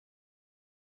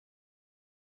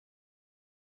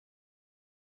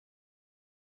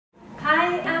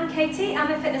Katie,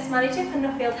 I'm a fitness manager for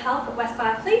Nuffield Health West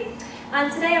Byfleet,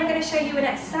 and today I'm going to show you an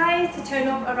exercise to turn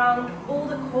up around all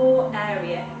the core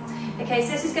area. Okay,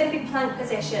 so this is going to be plank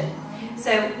position.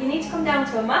 So you need to come down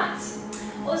to a mat.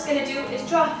 All it's going to do is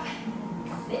drop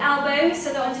the elbows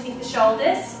so they're underneath the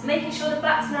shoulders, making sure the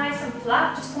back's nice and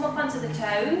flat. Just come up onto the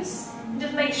toes and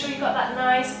just make sure you've got that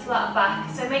nice flat back.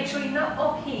 So make sure you're not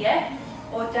up here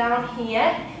or down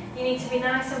here. You need to be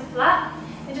nice and flat,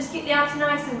 and just keep the abs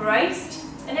nice and braced.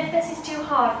 And if this is too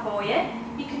hard for you,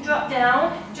 you can drop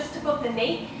down just above the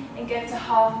knee and go to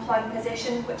half plank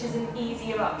position, which is an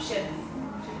easier option.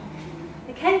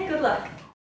 Okay, good luck.